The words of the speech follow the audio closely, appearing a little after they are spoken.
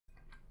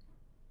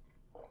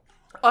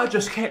I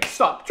just can't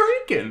stop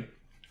drinking.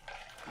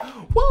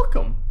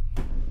 Welcome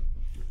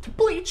to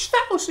Bleach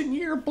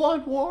 1000-Year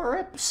Blood War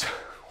episode.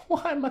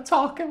 Why am I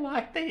talking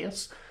like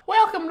this?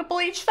 Welcome to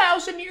Bleach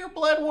 1000-Year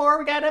Blood War.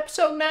 We got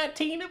episode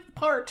 19 of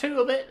part 2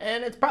 of it,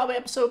 and it's probably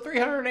episode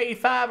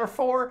 385 or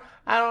 4.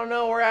 I don't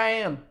know where I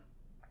am.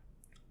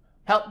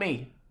 Help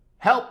me.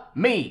 Help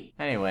me.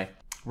 Anyway,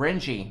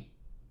 Renji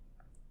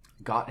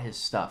got his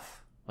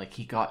stuff. Like,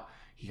 he got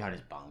his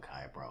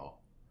Bankai, bro.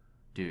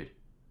 Dude.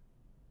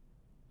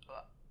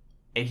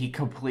 And he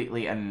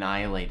completely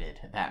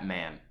annihilated that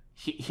man.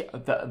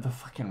 The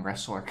fucking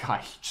wrestler guy,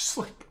 he just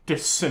like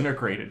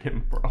disintegrated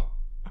him, bro.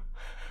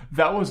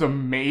 That was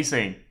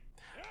amazing.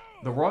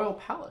 The Royal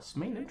Palace,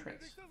 main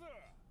entrance.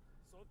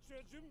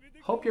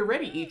 Hope you're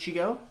ready,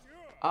 Ichigo.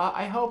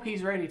 I hope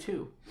he's ready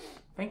too.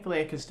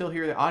 Thankfully, I can still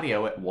hear the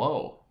audio at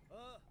whoa.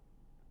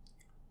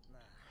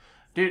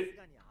 Dude,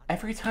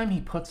 every time he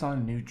puts on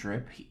a new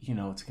drip, you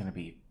know it's gonna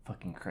be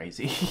fucking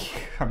crazy.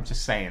 I'm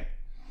just saying.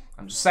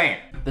 I'm just saying.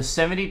 The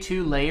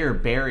 72-layer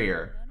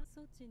barrier.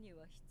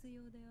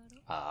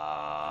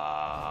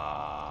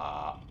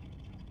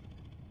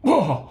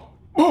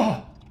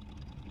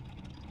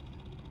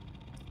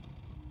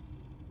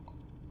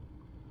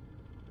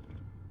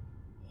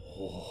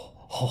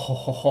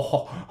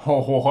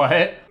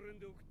 What?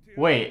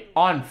 Wait,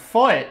 on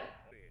foot?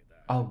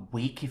 A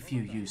week if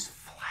you use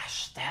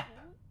flash step?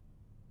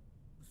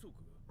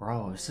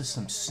 Bro, this is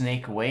some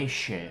Snake Way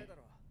shit.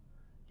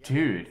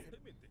 Dude.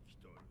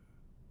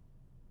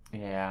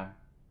 Yeah,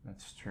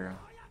 that's true.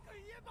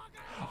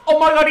 Oh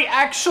my god, he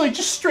actually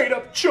just straight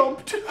up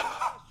jumped.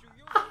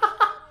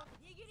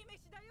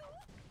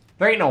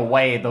 There ain't no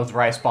way those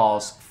rice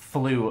balls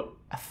flew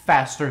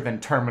faster than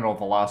terminal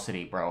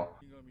velocity, bro.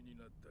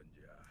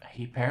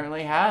 He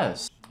apparently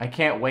has. I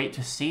can't wait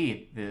to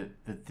see the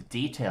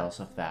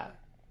details of that.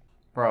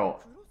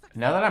 Bro,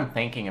 now that I'm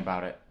thinking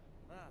about it.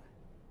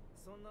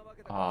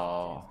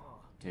 Oh,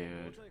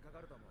 dude.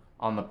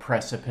 On the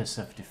precipice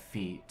of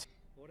defeat.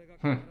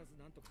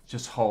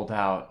 Just hold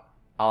out.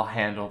 I'll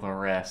handle the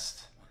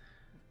rest.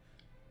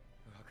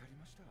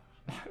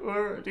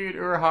 Dude,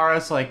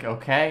 Urahara's like,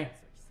 okay.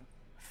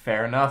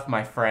 Fair enough,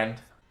 my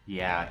friend.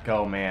 Yeah,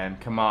 go, man.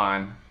 Come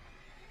on.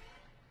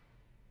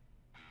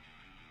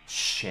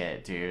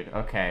 Shit, dude.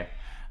 Okay.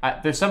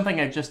 There's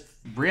something I just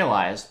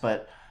realized,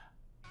 but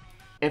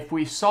if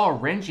we saw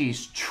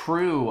Renji's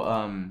true,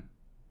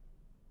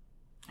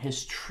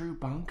 his true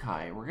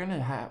Bankai, we're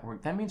gonna have,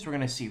 that means we're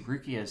gonna see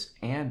Rukia's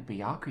and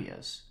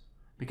Byakuya's,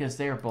 because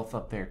they are both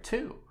up there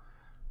too.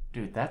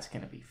 Dude, that's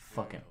gonna be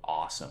fucking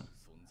awesome.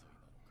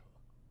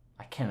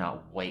 I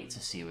cannot wait to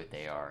see what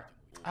they are.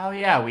 Oh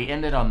yeah, we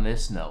ended on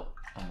this note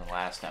on the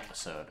last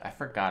episode. I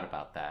forgot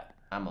about that.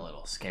 I'm a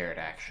little scared,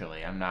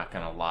 actually. I'm not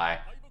gonna lie.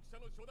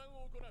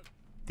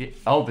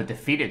 The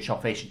defeated shall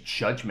face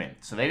judgment.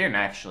 So they didn't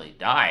actually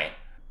die.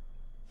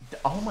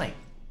 Oh my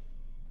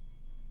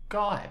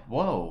god,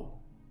 whoa.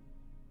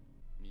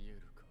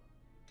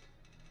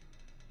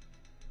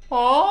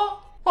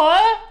 Oh,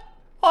 what?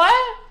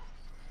 What?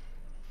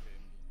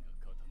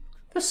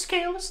 The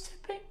scale is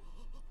tipping.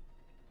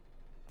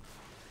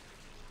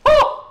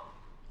 Oh!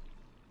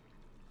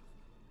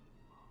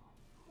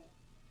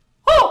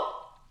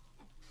 Oh!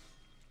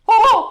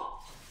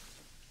 Oh!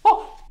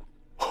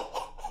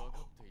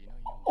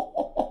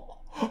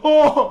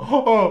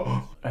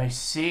 Oh! I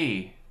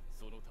see.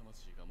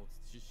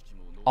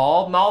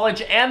 All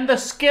knowledge and the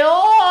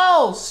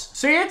skills!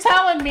 So you're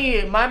telling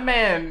me, my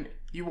man,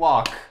 you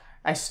walk.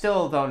 I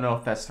still don't know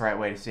if that's the right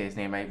way to say his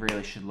name. I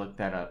really should look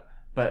that up.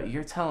 But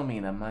you're telling me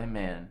that my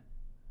man,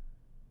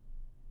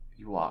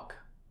 Ewok,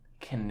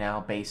 can now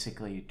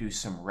basically do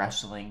some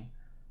wrestling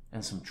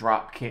and some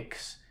drop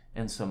kicks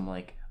and some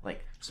like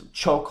some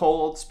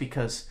chokeholds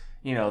because,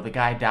 you know, the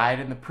guy died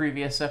in the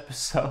previous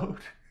episode.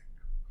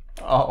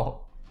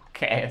 Oh,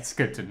 okay, it's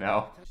good to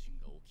know.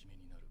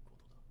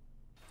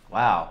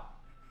 Wow,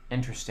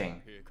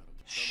 interesting.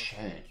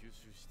 Shit.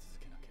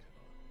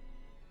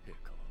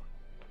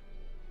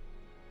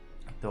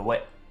 The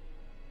way.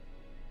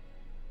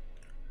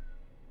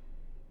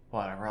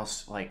 What, or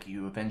else, like,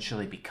 you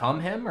eventually become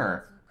him,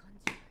 or?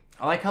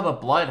 I like how the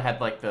blood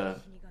had, like,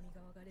 it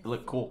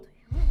looked cool.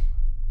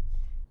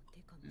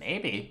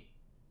 Maybe.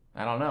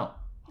 I don't know.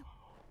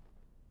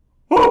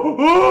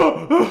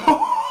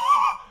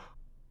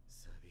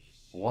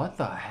 What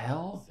the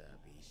hell?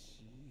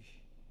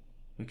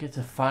 We get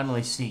to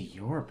finally see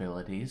your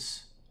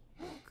abilities.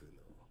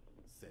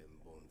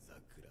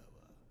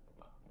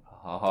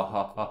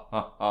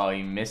 Oh,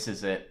 he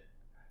misses it.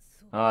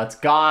 Oh, it's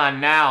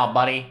gone now,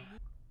 buddy.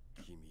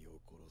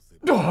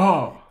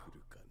 Oh!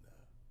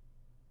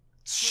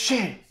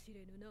 Shit!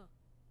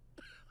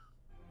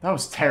 That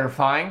was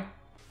terrifying.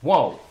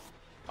 Whoa.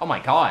 Oh my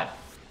god.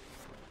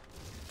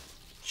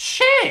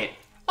 Shit!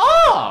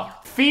 Oh!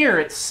 Fear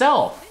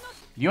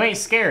itself. You ain't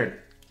scared.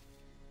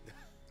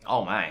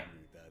 Oh my.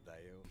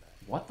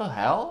 What the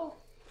hell?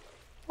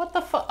 What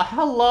the fuck?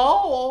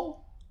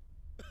 Hello?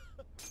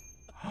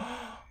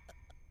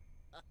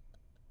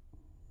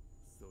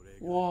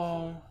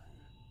 Whoa.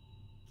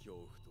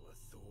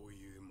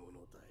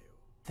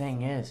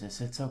 thing is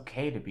it's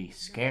okay to be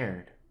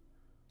scared.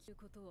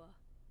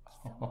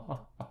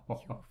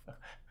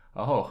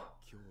 Oh.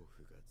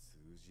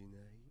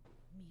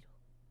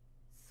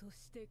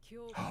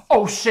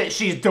 Oh shit,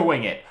 she's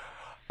doing it.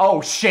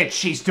 Oh shit,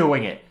 she's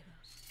doing it.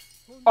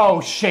 Oh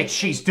shit,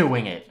 she's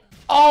doing it.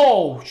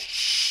 Oh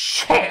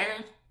shit,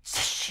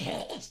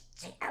 she's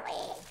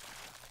doing it.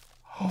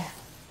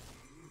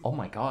 Oh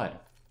my god.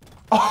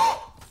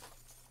 Oh.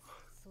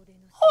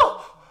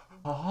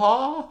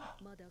 Oh.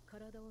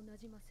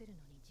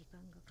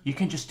 You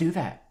can just do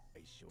that.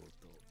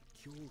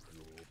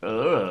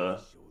 Ugh.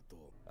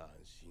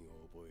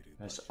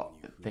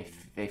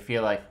 They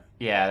feel like,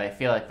 yeah, they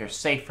feel like they're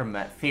safe from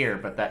that fear,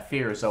 but that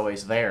fear is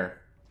always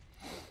there.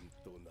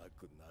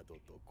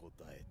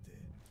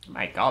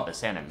 My god,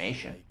 this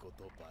animation.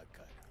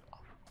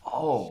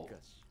 Oh.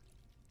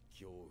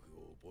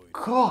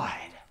 God.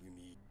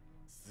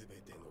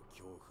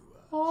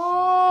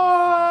 Oh.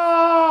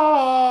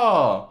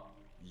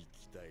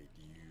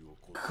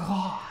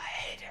 God.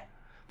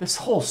 This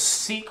whole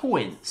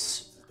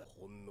sequence.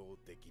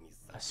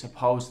 I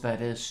suppose that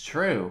is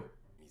true.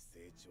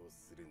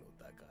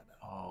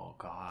 Oh,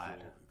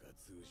 God.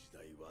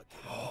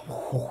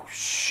 Oh,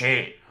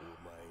 shit.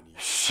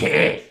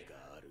 Shit.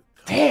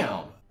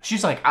 Damn.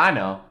 She's like, I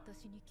know.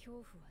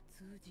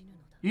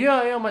 You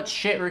know how much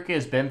shit Rukia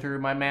has been through,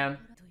 my man?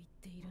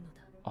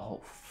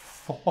 Oh,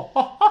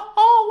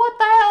 what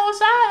the hell is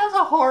that?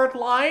 That's a hard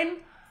line.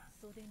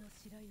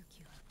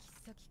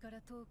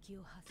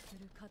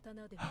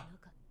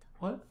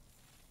 What?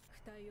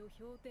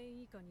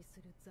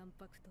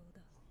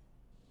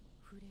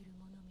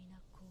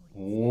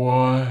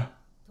 What?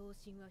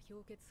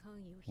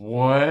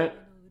 What?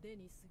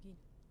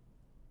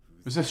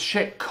 Is this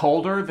shit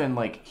colder than,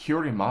 like,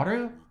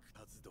 Hyorimaru?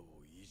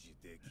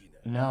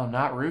 No,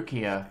 not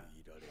Rukia.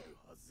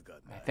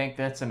 I think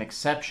that's an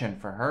exception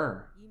for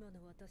her.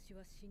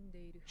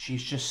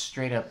 She's just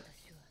straight up...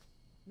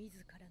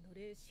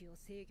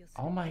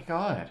 Oh my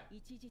god.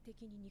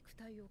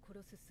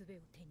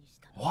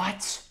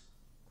 What?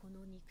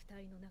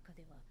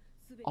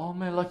 All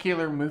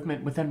molecular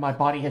movement within my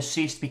body has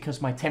ceased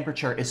because my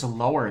temperature is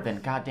lower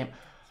than goddamn...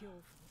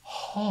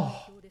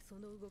 Oh.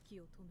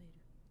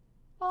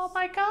 Oh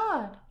my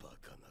god.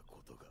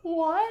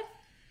 What?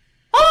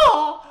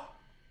 Oh!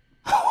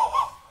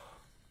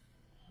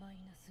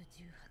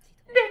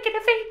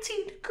 Negative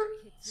 18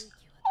 degrees.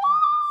 Oh!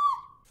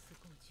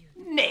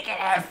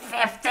 Negative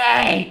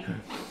 50!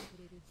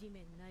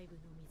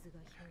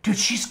 Dude,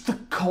 she's the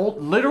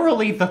cold,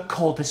 literally the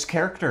coldest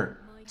character.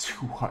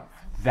 200.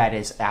 That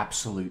is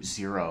absolute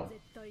zero.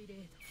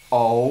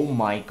 Oh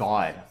my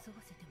god.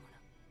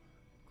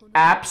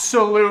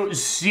 Absolute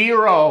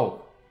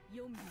zero.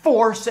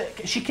 4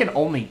 seconds. She can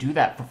only do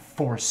that for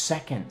 4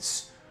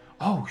 seconds.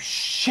 Oh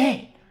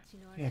shit.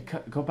 Yeah,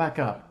 go back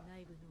up.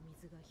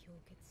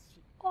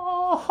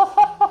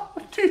 Oh,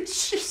 dude,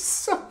 she's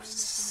so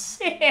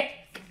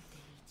sick.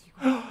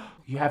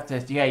 You have to,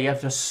 yeah, you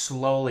have to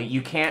slowly,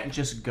 you can't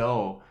just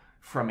go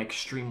from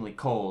extremely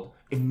cold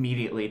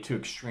immediately to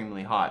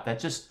extremely hot.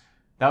 That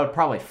would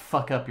probably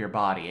fuck up your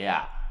body,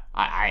 yeah.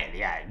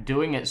 Yeah,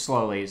 doing it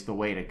slowly is the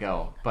way to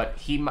go. But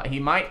he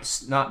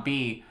might not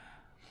be...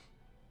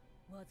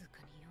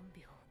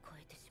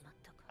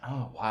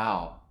 Oh,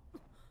 wow.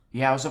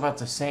 Yeah, I was about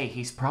to say,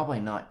 he's probably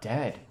not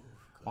dead.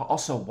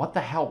 Also, what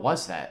the hell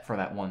was that for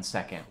that 1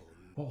 second?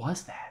 What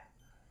was that?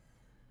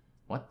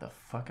 What the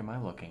fuck am I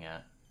looking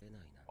at?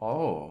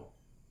 Oh.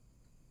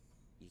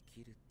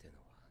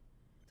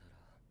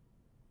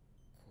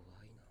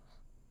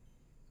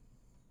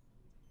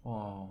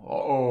 Oh.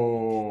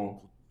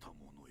 Oh.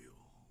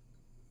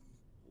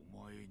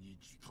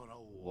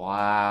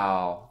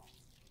 Wow.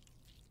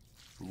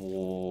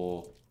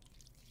 Whoa.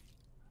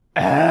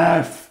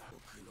 F!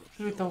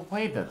 Dude, the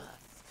way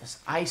this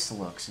ice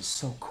looks is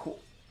so cool.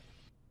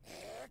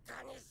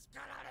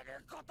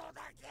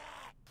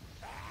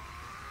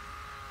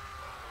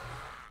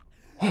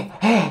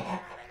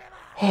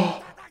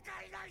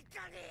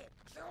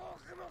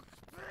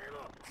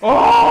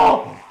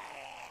 Oh!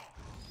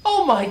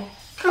 Oh my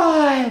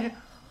god!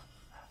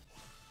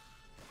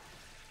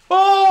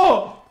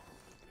 Oh!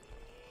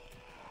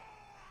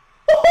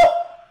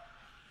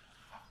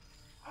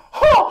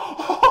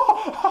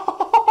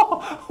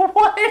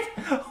 What?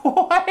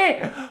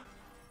 What?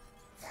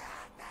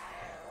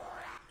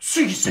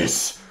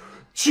 Jesus!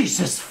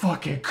 Jesus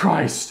fucking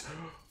Christ!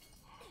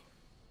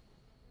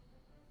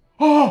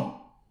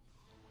 Oh!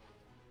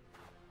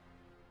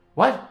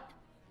 What?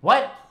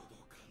 What?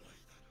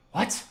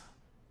 What?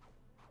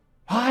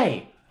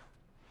 Why?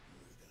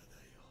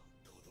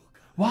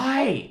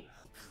 Why?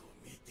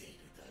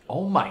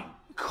 Oh my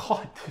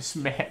god, this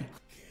man.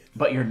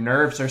 But your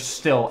nerves are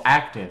still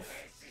active.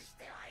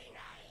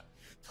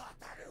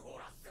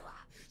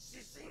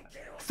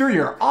 Through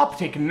your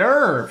optic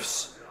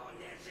nerves.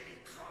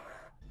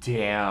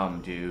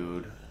 Damn,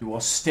 dude. You will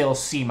still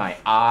see my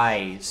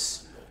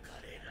eyes.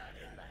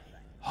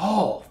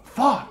 Oh,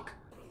 fuck.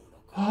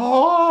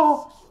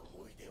 Oh.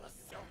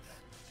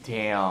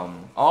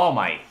 Damn. Oh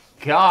my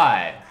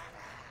god.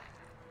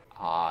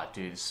 Ah,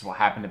 dude, this is what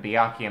happened to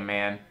Byakuya,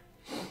 man.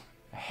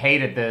 I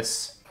hated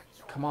this.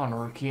 Come on,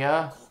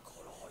 Rukia.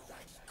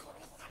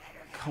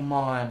 Come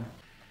on.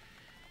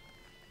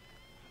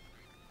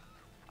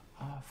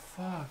 Oh,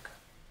 fuck.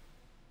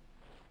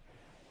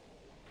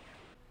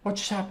 What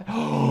just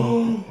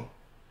happened?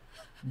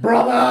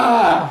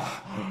 Brother!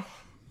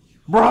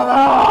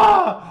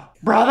 Brother!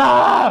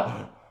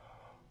 Brother!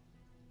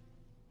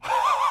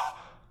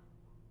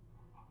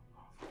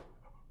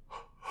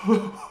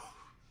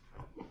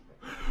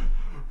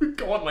 We're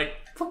going like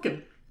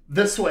fucking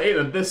this way, and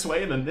then this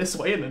way, and then this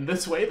way, and then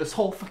this way, this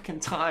whole fucking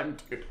time,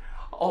 dude.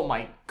 Oh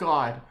my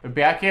god.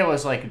 Byakuya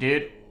was like,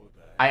 dude,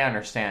 I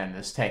understand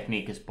this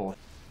technique is bullshit.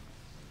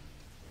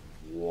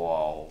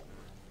 Whoa.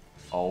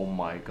 Oh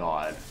my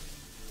god.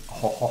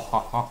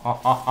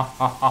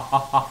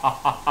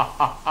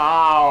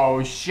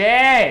 Oh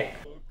shit!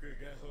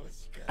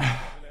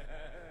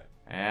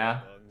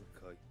 Yeah.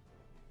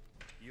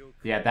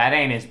 Yeah, that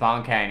ain't his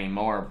Bankai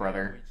anymore,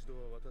 brother.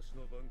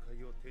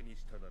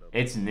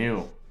 It's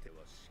new.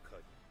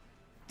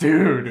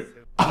 Dude!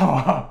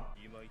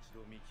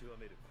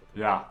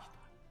 Yeah.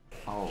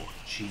 Oh,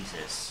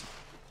 Jesus.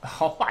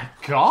 Oh my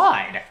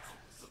god!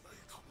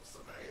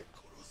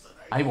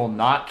 I will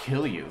not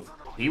kill you.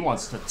 He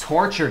wants to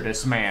torture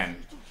this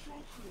man.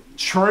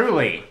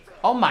 Truly.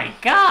 Oh my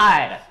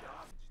god!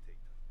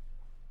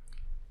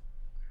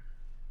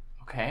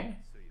 Okay.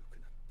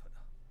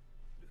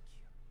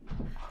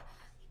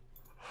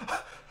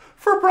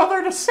 For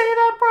brother to say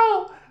that,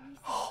 bro!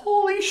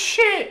 Holy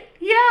shit!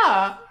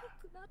 Yeah!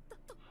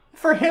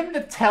 For him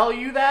to tell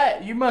you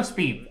that, you must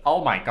be...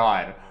 Oh my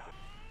god.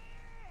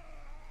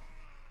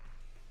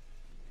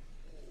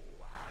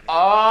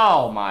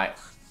 Oh my...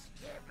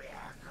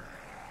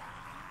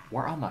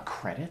 We're on the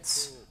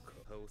credits?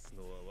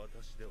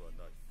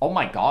 Oh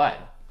my god.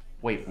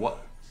 Wait,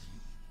 what?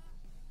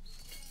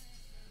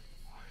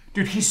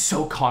 Dude, he's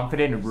so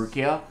confident in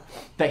Rukia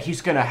that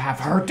he's gonna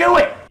have her do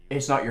it!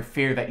 It's not your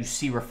fear that you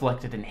see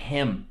reflected in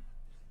him.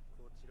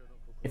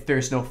 If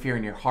there's no fear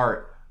in your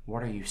heart,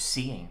 what are you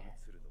seeing?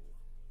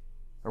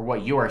 Or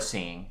what you are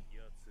seeing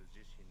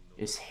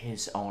is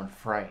his own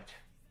fright.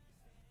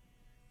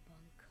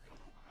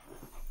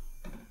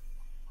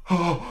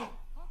 Oh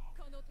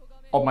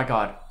my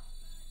god.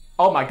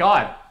 Oh my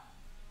god.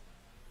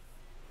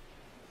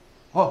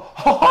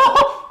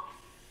 Oh.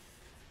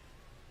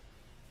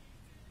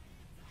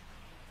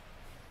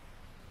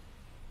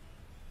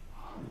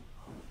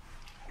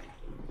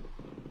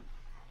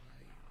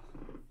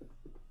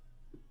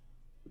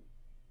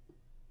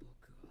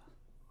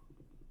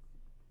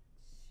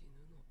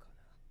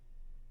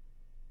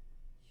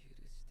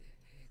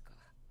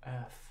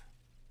 F.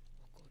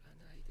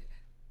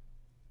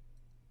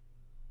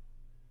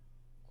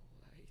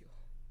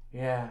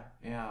 Yeah.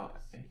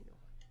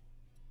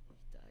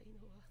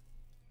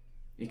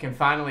 You can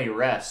finally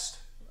rest.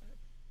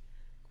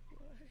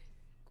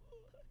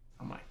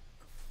 Oh my.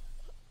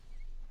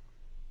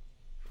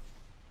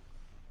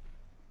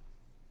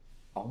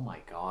 Oh my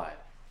god.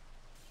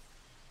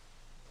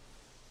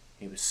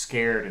 He was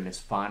scared in his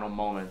final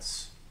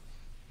moments.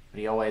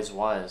 But he always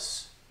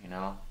was, you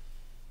know?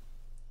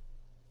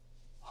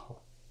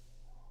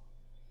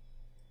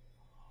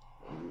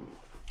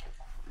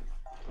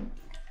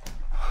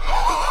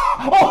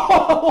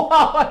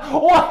 Oh,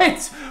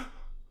 what?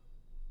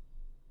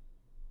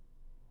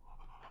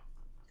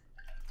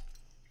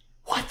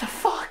 What the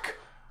fuck?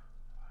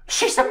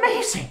 She's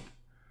amazing.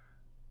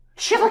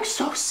 She looks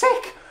so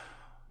sick.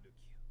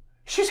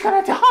 She's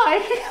gonna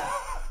die.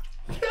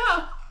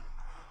 Yeah.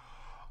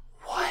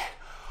 What?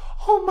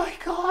 Oh my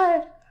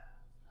god.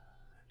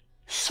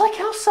 She's like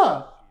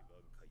Elsa.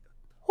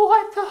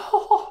 What the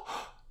hell?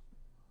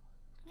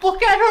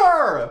 Look at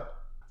her.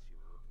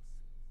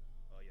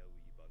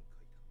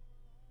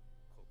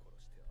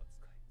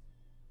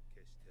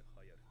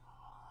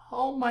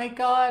 Oh my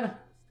god.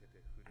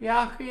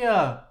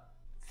 Byakuya.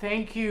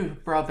 Thank you,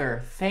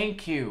 brother.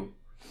 Thank you.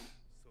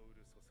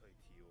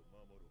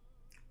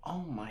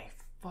 Oh my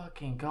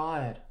fucking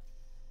god.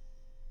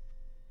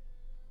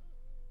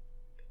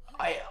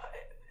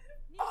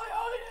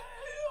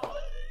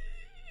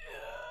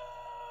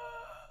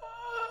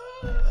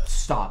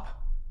 Stop.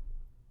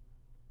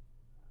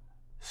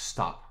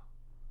 Stop.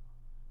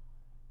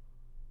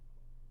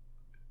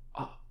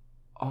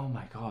 Oh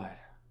my god.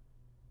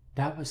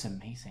 That was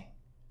amazing.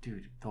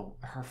 Dude,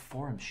 her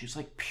form, she's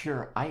like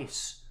pure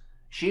ice.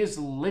 She is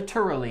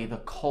literally the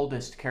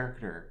coldest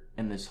character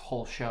in this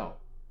whole show.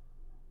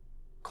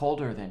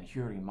 Colder than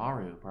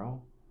Hyurimaru,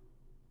 bro.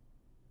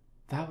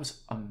 That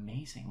was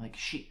amazing. Like,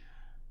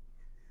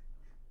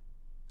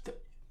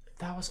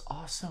 that was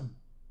awesome.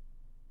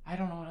 I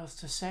don't know what else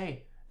to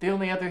say. The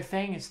only other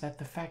thing is that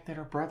the fact that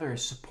her brother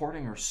is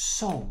supporting her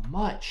so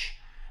much.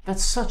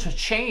 That's such a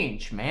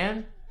change,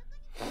 man.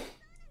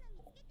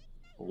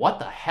 What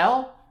the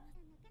hell?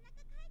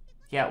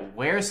 Yeah,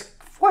 where's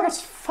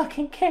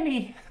fucking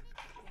Kenny?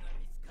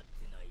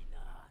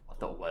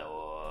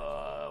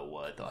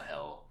 What the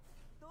hell?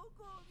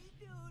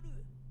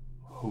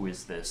 Who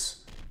is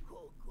this?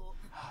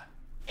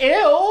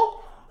 Ew!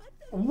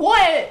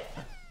 What?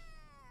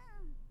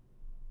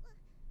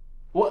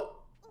 What?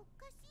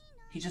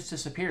 He just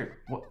disappeared.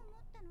 What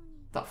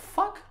the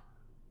fuck?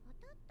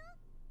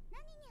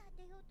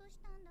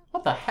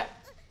 What the heck?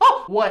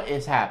 Oh! What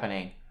is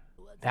happening?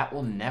 That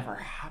will never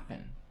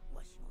happen.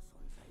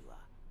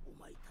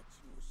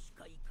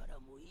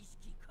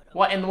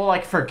 What, and we'll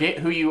like forget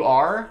who you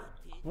are?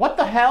 What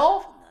the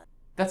hell?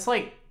 That's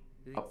like...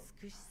 Oh,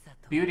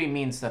 beauty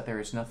means that there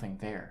is nothing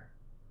there.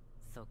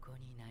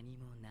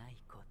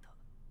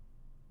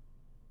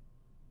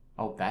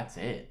 Oh, that's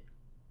it.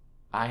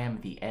 I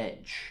am the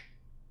edge.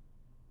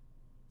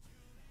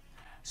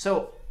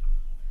 So,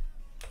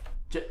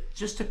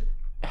 just to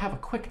have a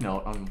quick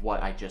note on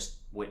what I just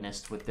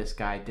witnessed with this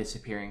guy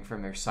disappearing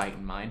from their sight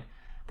and mind.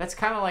 That's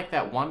kind of like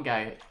that one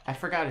guy, I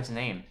forgot his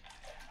name,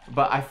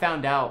 but I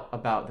found out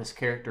about this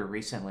character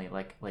recently,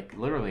 like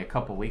literally a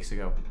couple weeks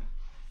ago.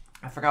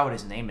 I forgot what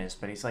his name is,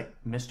 but he's like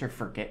Mr.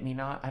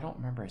 Forget-Me-Not. I don't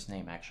remember his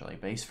name actually,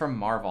 but he's from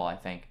Marvel, I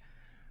think.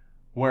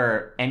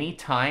 Where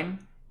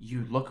anytime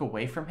you look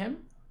away from him,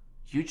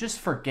 you just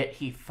forget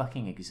he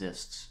fucking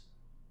exists.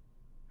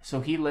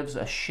 So he lives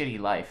a shitty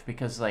life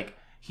because like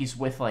he's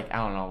with like, I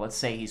don't know, let's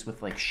say he's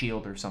with like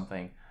S.H.I.E.L.D. or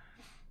something.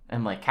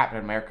 And like Captain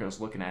America is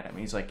looking at him.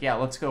 He's like, yeah,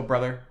 let's go,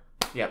 brother.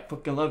 Yeah,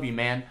 fucking love you,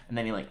 man. And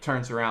then he like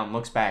turns around,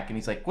 looks back, and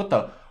he's like, what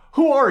the?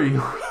 Who are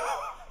you?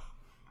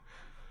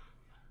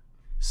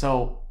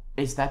 So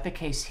is that the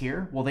case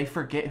here? Will they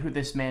forget who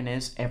this man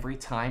is every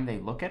time they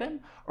look at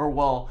him? Or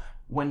will,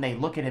 when they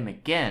look at him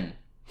again,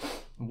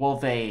 will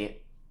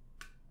they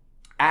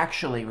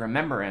actually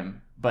remember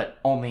him, but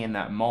only in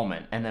that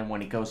moment? And then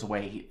when he goes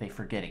away, they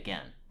forget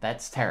again.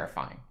 That's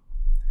terrifying.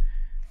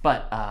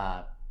 But,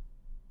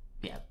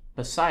 yeah,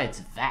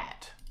 besides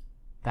that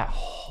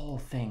whole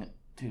thing,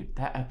 dude,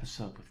 that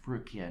episode with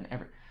Rukia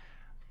and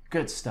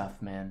good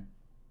stuff, man.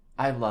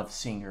 I love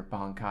seeing your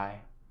Bankai.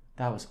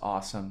 That was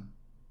awesome.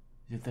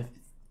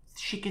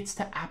 She gets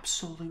to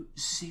absolute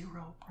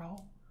 0,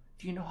 bro.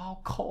 Do you know how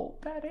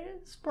cold that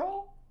is,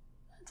 bro?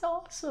 That's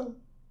awesome.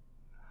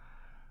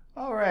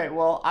 All right,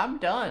 well, I'm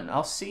done.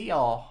 I'll see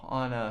y'all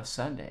on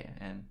Sunday,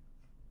 and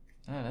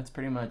that's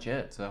pretty much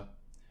it. So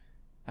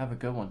have a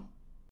good one.